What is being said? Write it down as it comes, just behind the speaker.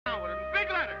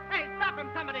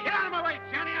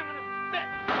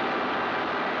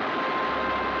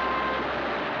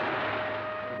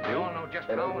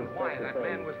just how and why that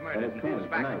man was murdered and who was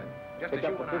back of it. Just as you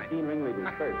and I. 15 ringleaders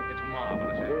first. It's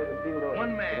marvelous.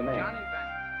 One man, Johnny Van.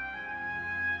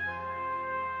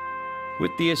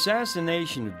 With the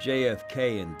assassination of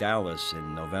JFK in Dallas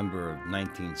in November of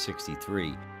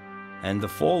 1963 and the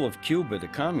fall of Cuba to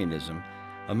communism,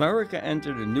 America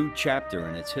entered a new chapter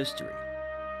in its history.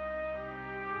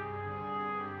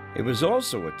 It was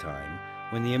also a time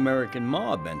when the American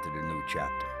mob entered a new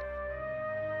chapter.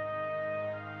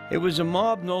 It was a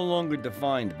mob no longer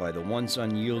defined by the once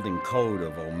unyielding code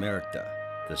of Omerta,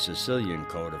 the Sicilian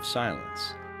code of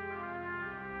silence.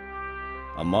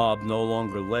 A mob no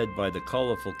longer led by the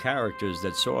colorful characters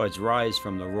that saw its rise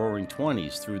from the Roaring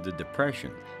 '20s through the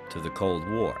Depression to the Cold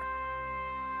War.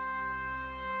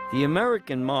 The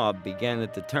American mob began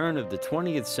at the turn of the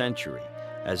 20th century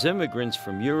as immigrants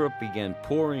from Europe began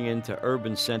pouring into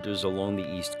urban centers along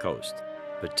the East Coast,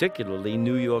 particularly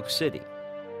New York City.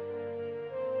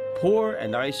 Poor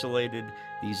and isolated,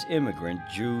 these immigrant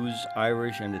Jews,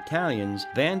 Irish, and Italians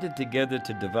banded together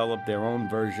to develop their own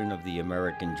version of the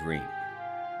American dream.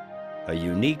 A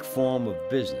unique form of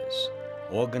business,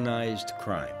 organized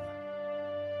crime.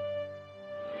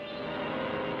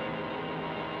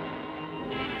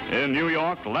 In New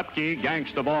York, Lepke,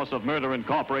 gangster boss of Murder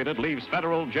Incorporated, leaves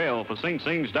federal jail for Sing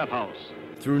Sing's death house.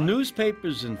 Through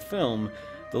newspapers and film,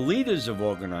 the leaders of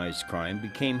organized crime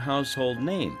became household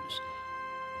names.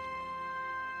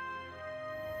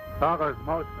 Chicago's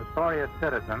most notorious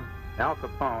citizen, Al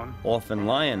Capone, Often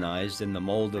lionized in the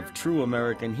mold of true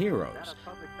American heroes,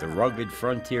 the rugged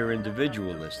frontier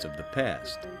individualists of the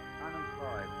past.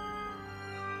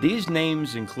 These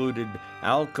names included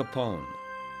Al Capone,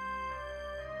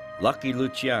 Lucky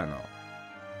Luciano,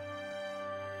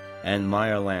 and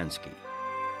Meyer Lansky.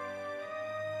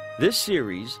 This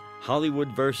series, Hollywood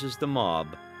versus the Mob,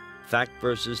 Fact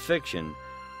versus Fiction,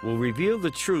 will reveal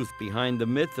the truth behind the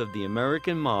myth of the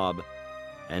American mob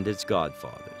and its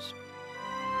godfathers.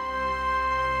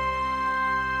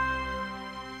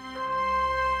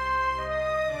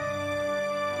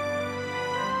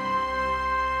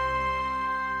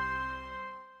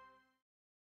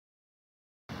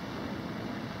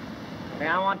 Hey,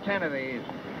 I want 10 of these.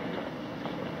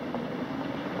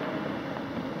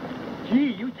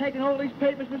 Gee, you taking all these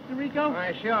papers, Mr. Rico?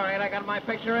 Why, sure. Ain't I got my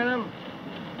picture in them?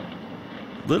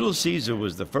 Little Caesar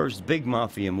was the first big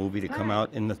mafia movie to come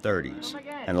out in the 30s,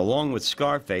 and along with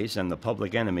Scarface and The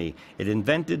Public Enemy, it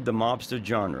invented the mobster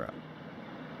genre.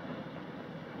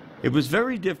 It was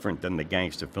very different than the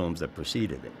gangster films that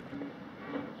preceded it.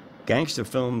 Gangster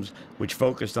films which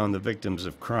focused on the victims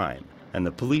of crime and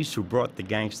the police who brought the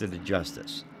gangster to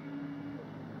justice.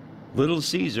 Little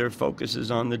Caesar focuses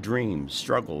on the dreams,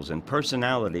 struggles, and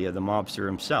personality of the mobster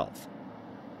himself,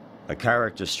 a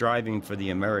character striving for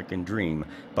the American dream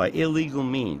by illegal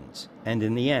means, and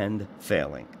in the end,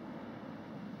 failing.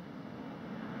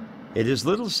 It is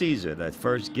Little Caesar that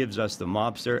first gives us the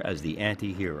mobster as the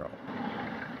anti-hero.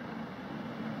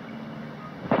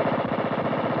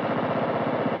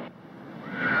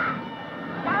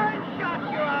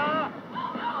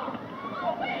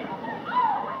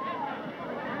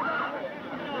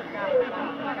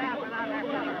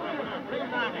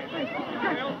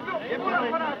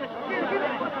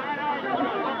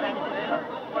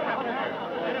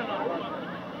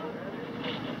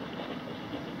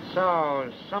 So,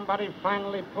 somebody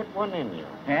finally put one in you.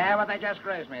 Yeah, but they just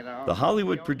grazed me, though. The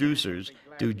Hollywood producers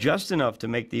do just enough to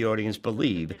make the audience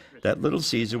believe that Little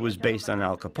Caesar was based on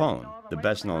Al Capone, the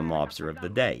best-known mobster of the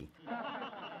day.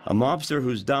 A mobster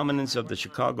whose dominance of the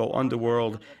Chicago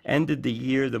underworld ended the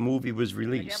year the movie was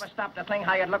released. You ever stop to think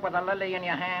how you'd look with a lily in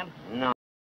your hand? No.